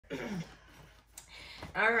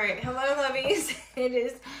All right, hello, lovies. It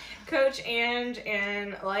is Coach Ange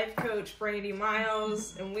and life coach Brandi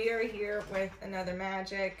Miles, and we are here with another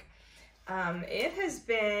magic. It has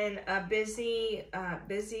been a busy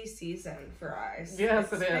season for us.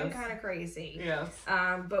 Yes, it's been kind of crazy. Yes.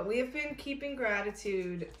 But we've been keeping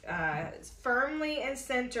gratitude firmly in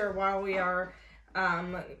center while we are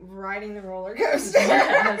riding the roller coaster.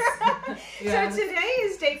 Yes. Yes. So today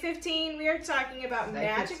is day 15. We are talking about Day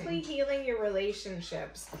magically 15. healing your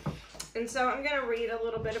relationships. And so I'm going to read a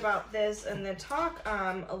little bit about this and then talk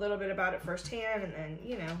a little bit about it firsthand, and then,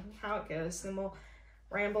 you know, how it goes. Then we'll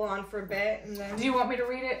ramble on for a bit. And then... Do you want me to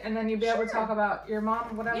read it and then you'll be able to talk about your mom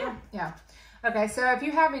or whatever? Yeah. Okay, so if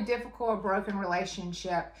you have a difficult or broken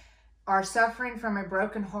relationship, are suffering from a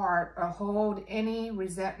broken heart, or hold any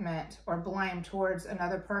resentment or blame towards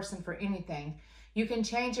another person for anything, you can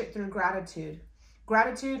change it through gratitude.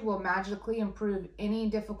 Gratitude will magically improve any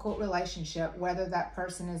difficult relationship, whether that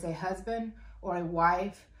person is a husband or a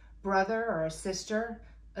wife, brother or a sister,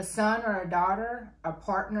 a son or a daughter, a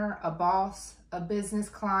partner, a boss, a business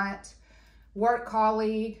client, work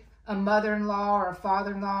colleague, a mother-in-law or a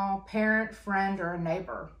father-in-law, parent, friend, or a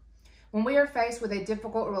neighbor. When we are faced with a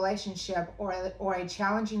difficult relationship or a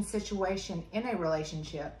challenging situation in a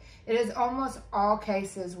relationship, it is almost all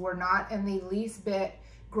cases we're not in the least bit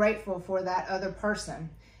grateful for that other person.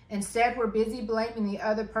 Instead, we're busy blaming the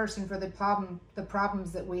other person for the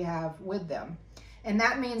problems that we have with them. And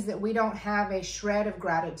that means that we don't have a shred of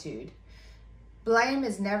gratitude. Blame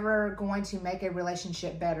is never going to make a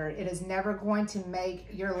relationship better. It is never going to make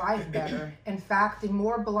your life better. In fact, the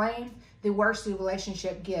more blame, the worse the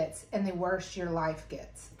relationship gets, and the worse your life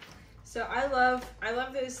gets. So I love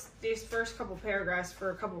these first couple paragraphs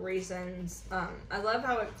for a couple reasons. I love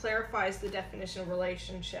how it clarifies the definition of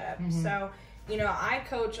relationship. Mm-hmm. So, you know, I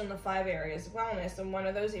coach on the 5 areas of wellness, and one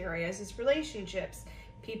of those areas is relationships.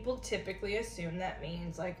 People typically assume that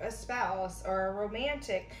means like a spouse or a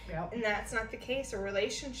romantic, Yep. and that's not the case. A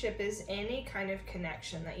relationship is any kind of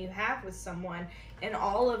connection that you have with someone, and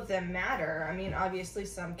all of them matter. I mean, obviously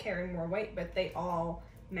some carry more weight, but they all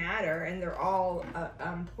matter, and they're all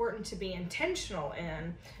important to be intentional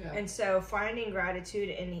in. Yeah. And so finding gratitude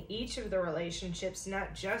in each of the relationships,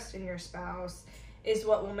 not just in your spouse, is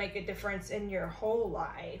what will make a difference in your whole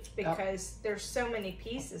life, because there's so many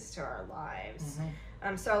pieces to our lives.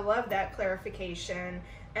 Mm-hmm. So I love that clarification.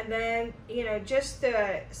 And then, you know, just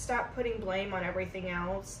to stop putting blame on everything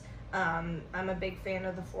else. I'm a big fan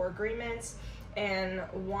of the 4 agreements. And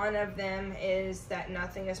one of them is that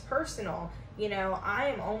nothing is personal. You know, I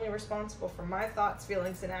am only responsible for my thoughts,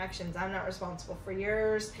 feelings, and actions. I'm not responsible for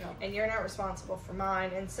yours, and you're not responsible for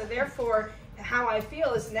mine. And so therefore, how I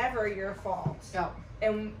feel is never your fault.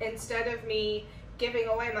 And instead of me giving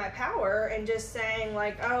away my power and just saying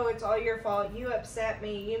like, oh, it's all your fault, you upset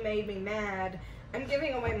me, you made me mad, I'm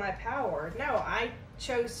giving away my power. No, I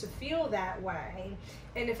chose to feel that way,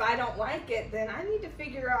 and if I don't like it, then I need to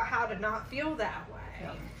figure out how to not feel that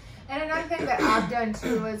way. And another thing that I've done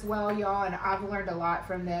too as well, y'all, and I've learned a lot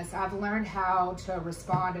from this, I've learned how to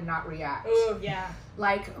respond and not react. Oh, yeah.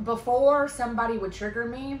 Like before, somebody would trigger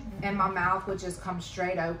me and my mouth would just come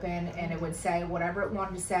straight open and it would say whatever it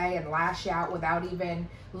wanted to say and lash out without even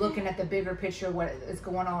looking at the bigger picture of what is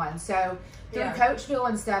going on. So through Coachville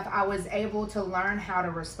and stuff, I was able to learn how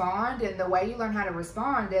to respond. And the way you learn how to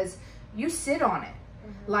respond is you sit on it.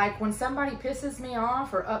 Like when somebody pisses me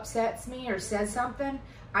off or upsets me or says something,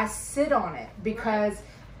 I sit on it because,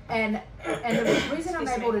 and the reason I'm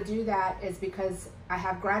able to do that is because I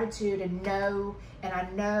have gratitude and I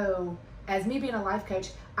know, as me being a life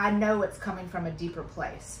coach, I know it's coming from a deeper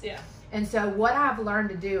place. Yeah. And so what I've learned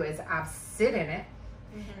to do is I sit in it,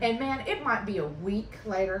 and man, it might be a week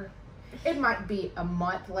later, it might be a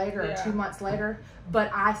month later or 2 months later,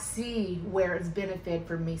 but I see where it's benefited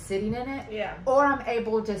for me sitting in it. Yeah. Or I'm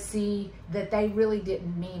able to see that they really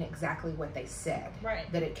didn't mean exactly what they said.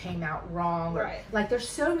 Right. That it came out wrong. Or, Right. like there's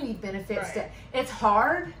so many benefits to it's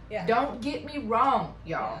hard. Yeah. Don't get me wrong,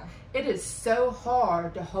 y'all. It is so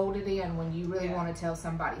hard to hold it in when you really want to tell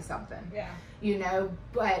somebody something. Yeah. You know,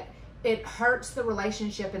 but it hurts the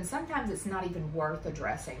relationship, and sometimes it's not even worth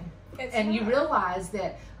addressing. And you realize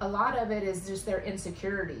that a lot of it is just their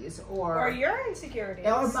insecurities or your insecurities.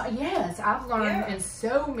 Yes, I've learned in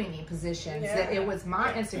so many positions that it was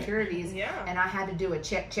my insecurities, and I had to do a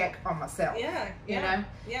check on myself. You know?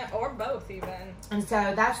 Yeah, or both even. And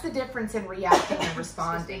so that's the difference in reacting and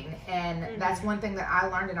responding. And that's one thing that I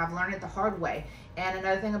learned, and I've learned it the hard way. And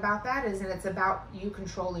another thing about that is that it's about you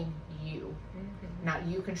controlling you. not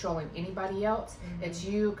you controlling anybody else. It's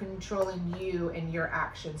you controlling you and your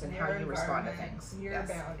actions and how you respond to things. Your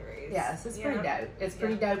boundaries. Yes, it's pretty dope. It's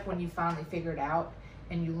pretty dope when you finally figure it out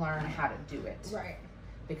and you learn how to do it. Right.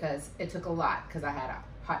 Because it took a lot, because I had a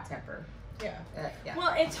hot temper. Yeah. Yeah.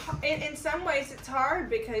 Well, it's in some ways it's hard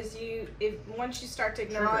because once you start to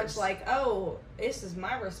acknowledge like, oh, this is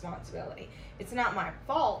my responsibility. It's not my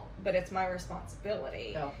fault, but it's my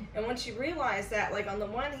responsibility. Oh. And once you realize that, like on the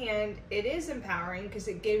one hand, it is empowering because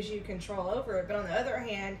it gives you control over it, but on the other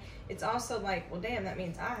hand, it's also like, well, damn, that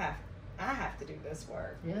means I have to do this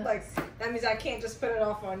work. Yes. Like that means I can't just put it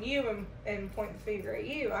off on you and point the finger at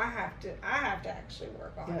you. I have to actually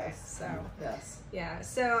work on it. So yeah.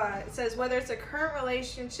 So it says whether it's a current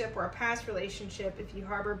relationship or a past relationship, if you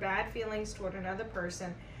harbor bad feelings toward another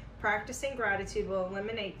person, practicing gratitude will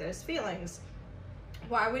eliminate those feelings.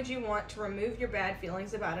 Why would you want to remove your bad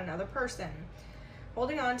feelings about another person?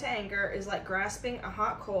 Holding on to anger is like grasping a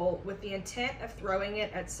hot coal with the intent of throwing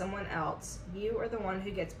it at someone else. You are the one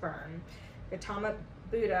who gets burned. Gautama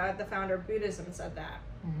Buddha, the founder of Buddhism, said that.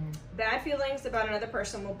 Bad feelings about another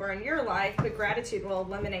person will burn your life, but gratitude will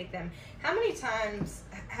eliminate them. How many times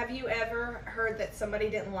have you ever heard that somebody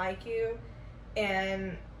didn't like you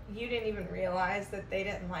and you didn't even realize that they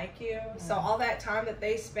didn't like you? So all that time that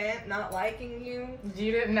they spent not liking you,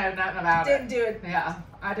 you didn't know nothing about didn't do it. Yeah,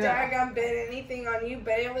 I did. Daggum bit anything on you,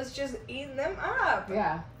 but it was just eating them up.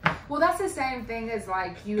 Yeah. Well, that's the same thing as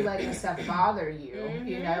like you letting stuff bother you.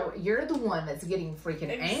 You know, you're the one that's getting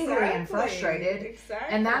freaking angry and frustrated. Exactly.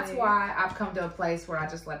 And that's why I've come to a place where I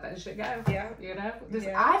just let that shit go. Yeah. You know,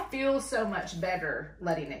 I feel so much better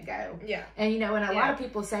letting it go. Yeah. And you know, and a lot of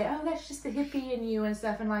people say, "Oh, that's just the hippie in you" and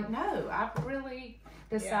stuff. And like, no, I've really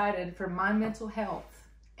decided for my mental health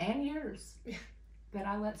and yours that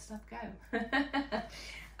I let stuff go.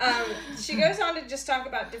 She goes on to just talk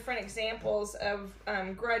about different examples of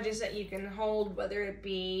grudges that you can hold, whether it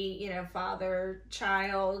be, you know, father,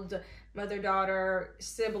 child, mother, daughter,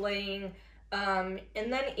 sibling, and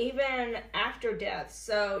then even after death.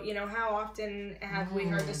 So, you know, how often have we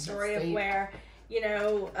heard the story of where, you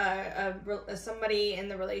know, somebody in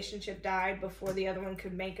the relationship died before the other one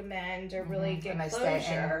could make amends or really get closure. And they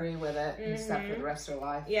stay angry with it and stuff for the rest of their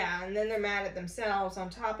life. Yeah, and then they're mad at themselves on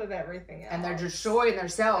top of everything else. And they're destroying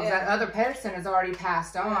themselves. That other person has already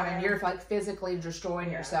passed on, and you're like physically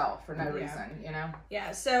destroying yourself for no reason, you know?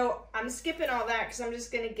 Yeah, so I'm skipping all that because I'm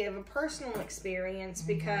just going to give a personal experience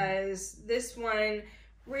because this one...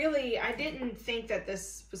 really, I didn't think that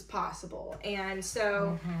this was possible, and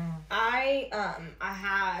so I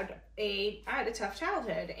had a tough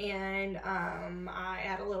childhood, and I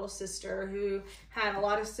had a little sister who had a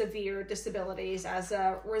lot of severe disabilities as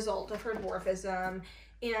a result of her dwarfism,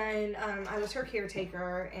 and I was her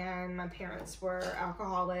caretaker, and my parents were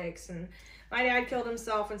alcoholics, and my dad killed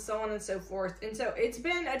himself, and so on and so forth. And so it's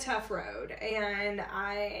been a tough road, and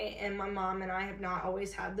I and my mom and I have not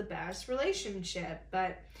always had the best relationship,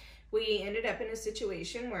 but we ended up in a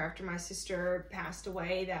situation where after my sister passed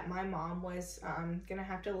away that my mom was gonna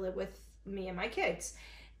have to live with me and my kids.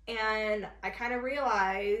 And I kind of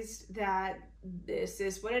realized that this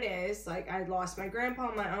is what it is. Like, I lost my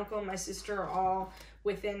grandpa, my uncle, and my sister all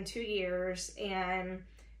within 2 years, and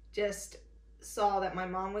just saw that my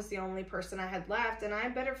mom was the only person I had left, and I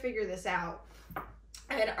better figure this out.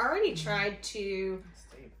 I had already tried to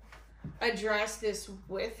address this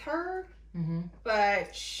with her,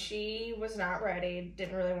 but she was not ready,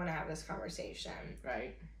 didn't really want to have this conversation.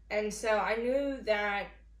 Right. And so I knew that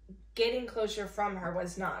getting closure from her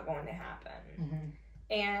was not going to happen.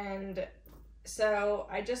 And so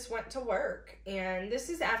I just went to work, and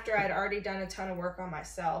this is after I'd already done a ton of work on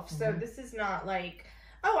myself. So this is not like,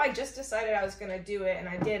 oh, I just decided I was going to do it and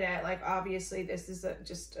I did it. Like, obviously, this is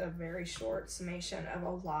just a very short summation of a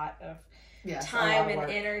lot of time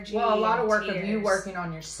and energy. Well, a lot of work of you working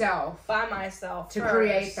on yourself. By myself to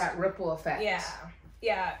create that ripple effect. Yeah.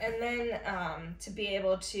 Yeah. And then to be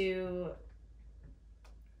able to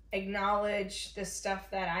acknowledge the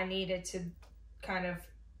stuff that I needed to kind of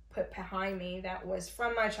put behind me that was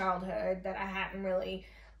from my childhood that I hadn't really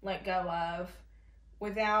let go of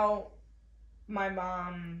without my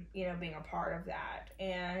mom, you know, being a part of that,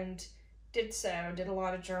 and did a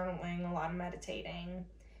lot of journaling, a lot of meditating,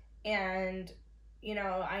 and, you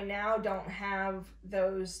know, I now don't have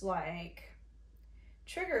those, like,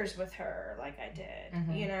 triggers with her like I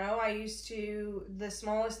did. You know, I used to, the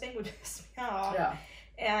smallest thing would piss me off. Yeah.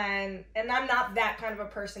 And I'm not that kind of a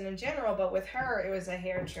person in general, but with her, it was a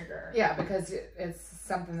hair trigger. Yeah, because it's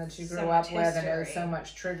something that you grew up with, and there's so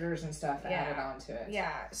much triggers and stuff added onto it.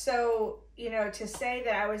 Yeah. So, you know, to say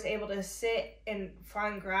that I was able to sit and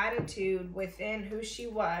find gratitude within who she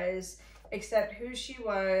was, accept who she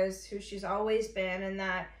was, who she's always been, and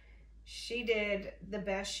that she did the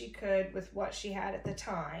best she could with what she had at the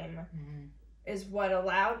time, is what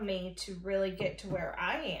allowed me to really get to where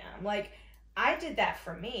I am. Like, I did that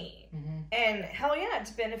for me, and hell yeah,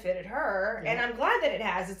 it's benefited her, and I'm glad that it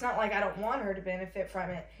has. It's not like I don't want her to benefit from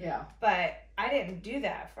it, but I didn't do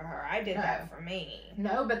that for her. I did that for me.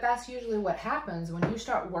 No, but that's usually what happens when you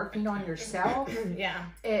start working on yourself.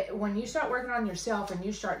 When you start working on yourself and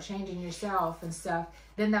you start changing yourself and stuff,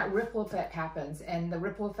 then that ripple effect happens, and the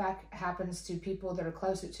ripple effect happens to people that are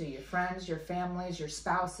closer to you, friends, your families, your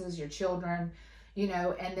spouses, your children. You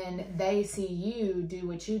know, and then they see you do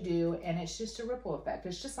what you do, and it's just a ripple effect.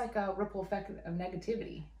 It's just like a ripple effect of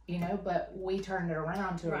negativity, you know, but we turned it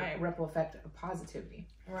around to a ripple effect of positivity.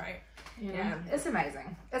 Right. You know? It's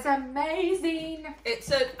amazing. It's amazing.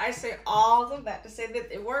 I say all of that to say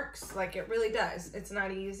that it works. Like, it really does. It's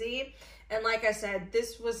not easy. And like I said,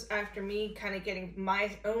 this was after me kind of getting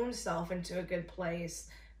my own self into a good place,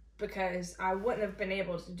 because I wouldn't have been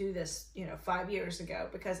able to do this, you know, 5 years ago,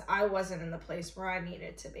 because I wasn't in the place where I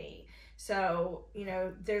needed to be. So, you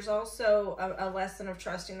know, there's also a lesson of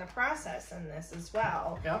trusting the process in this as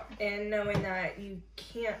well. And knowing that you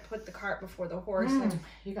can't put the cart before the horse. And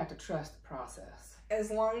you got to trust the process.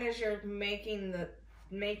 As long as you're making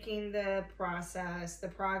the process, the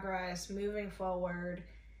progress, moving forward,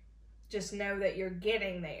 just know that you're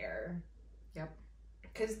getting there.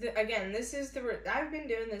 Because, again, I've been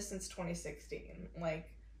doing this since 2016. Like,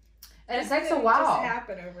 and it takes a while. Just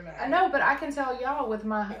happen overnight. I know, but I can tell y'all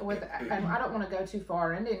and I don't want to go too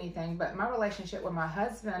far into anything, but my relationship with my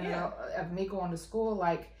husband, of me going to school,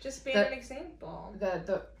 like, just being an example.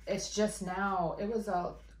 It's just now, it was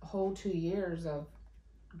a whole 2 years of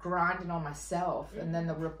grinding on myself, and then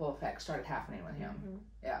the ripple effect started happening with him.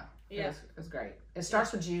 It was great. It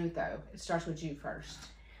starts with you, though. It starts with you first.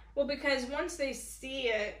 Well, because once they see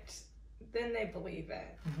it, then they believe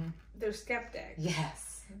it. They're skeptics.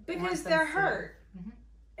 Yes. Because they're hurt.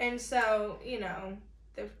 And so, you know,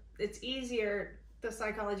 it's easier. The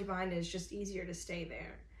psychology behind it is just easier to stay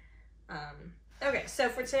there. Okay, so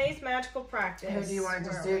for today's magical practice. Do you want to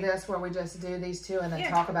just do this where we just do these two and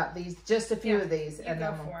then talk about these, just a few of these? And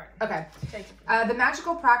go for it. Okay. The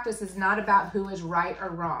magical practice is not about who is right or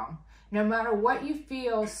wrong. No matter what you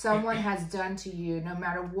feel someone has done to you, no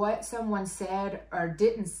matter what someone said or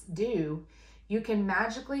didn't do, you can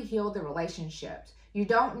magically heal the relationship. You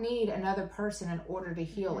don't need another person in order to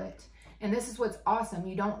heal it. And this is what's awesome.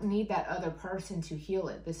 You don't need that other person to heal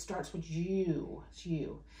it. This starts with you. It's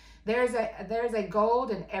you. There's a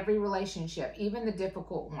gold in every relationship, even the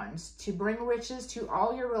difficult ones. To bring riches to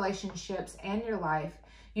all your relationships and your life,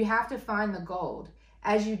 you have to find the gold.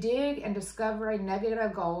 As you dig and discover a nugget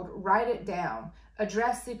of gold, write it down.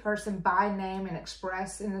 Address the person by name and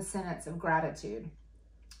express in the sentence of gratitude.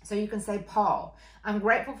 So you can say, Paul, I'm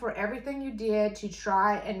grateful for everything you did to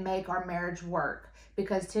try and make our marriage work,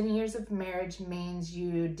 because 10 years of marriage means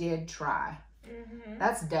you did try.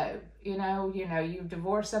 That's dope. You know, you've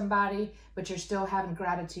divorced somebody, but you're still having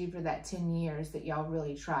gratitude for that 10 years that y'all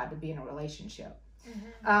really tried to be in a relationship.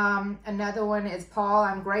 Another one is, Paul,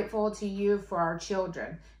 I'm grateful to you for our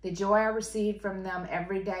children. The joy I received from them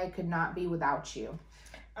every day could not be without you.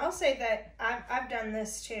 I'll say that I've done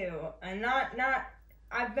this too, and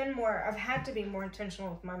I've had to be more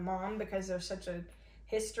intentional with my mom, because there's such a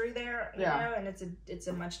history there, you know, and it's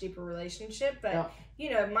a much deeper relationship. But you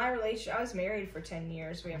know, my relationship, I was married for 10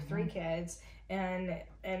 years. We have 3 kids, and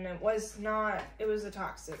it was a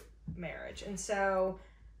toxic marriage, and so.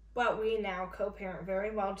 But we now co-parent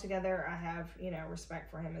very well together. I have, you know,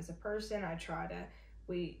 respect for him as a person.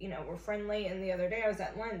 We're friendly. And the other day I was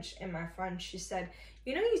at lunch, and my friend, she said,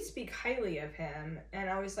 you know, you speak highly of him. And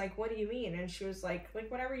I was like, what do you mean? And she was like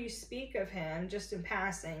whenever you speak of him, just in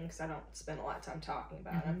passing, because I don't spend a lot of time talking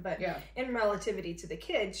about him, but in relativity to the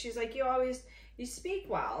kids, she's like, you speak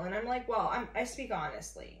well. And I'm like, well, I speak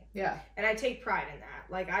honestly. Yeah. And I take pride in that.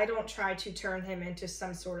 Like, I don't try to turn him into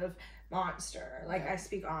some sort of monster. Like, I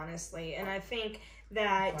speak honestly. And I think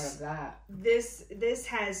that this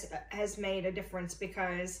has made a difference,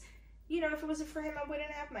 because, you know, if it wasn't for him, I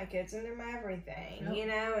wouldn't have my kids, and they're my everything, you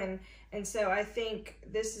know? And so I think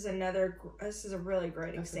this is a really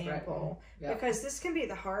great example, because this can be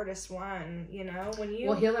the hardest one, you know, when you...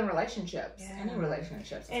 Well, healing relationships, any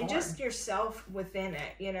relationships. And just yourself within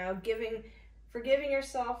it, you know, forgiving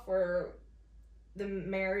yourself for the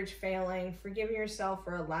marriage failing, forgiving yourself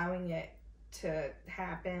for allowing it to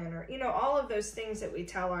happen, or, you know, all of those things that we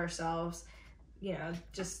tell ourselves, you know,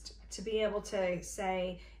 just to be able to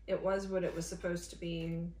say it was what it was supposed to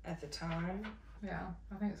be at the time. Yeah,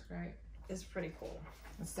 I think it's great. Is pretty cool.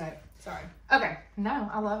 Let's do it. Sorry. Okay. No,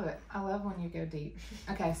 I love it. I love when you go deep.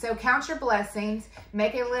 Okay, so count your blessings.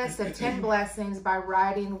 Make a list of 10 blessings by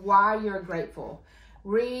writing why you're grateful.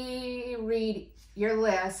 Reread your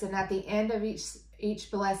list, and at the end of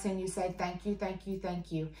each blessing, you say thank you, thank you,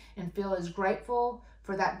 thank you, and feel as grateful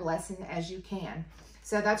for that blessing as you can.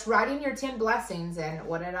 So that's writing your 10 blessings. And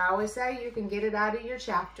what did I always say? You can get it out of your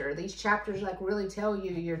chapter. These chapters like really tell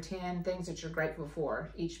you your 10 things that you're grateful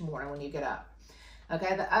for each morning when you get up.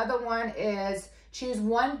 Okay, the other one is choose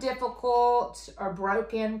one difficult or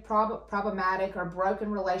broken, problematic or broken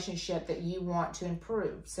relationship that you want to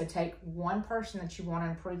improve. So take one person that you want to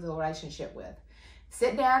improve the relationship with.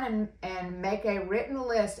 Sit down and make a written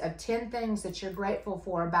list of 10 things that you're grateful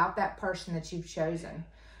for about that person that you've chosen.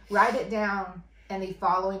 Write it down in the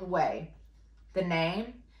following way. The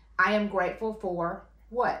name, I am grateful for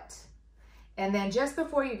what? And then just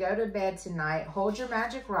before you go to bed tonight, hold your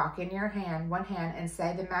magic rock in your hand, one hand, and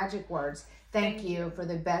say the magic words. Thank you for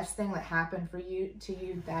the best thing that happened to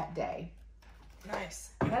you that day.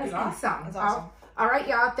 Nice. That is awesome. That's awesome. All right,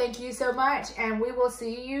 y'all. Thank you so much. And we will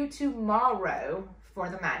see you tomorrow for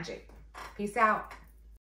the magic. Peace out.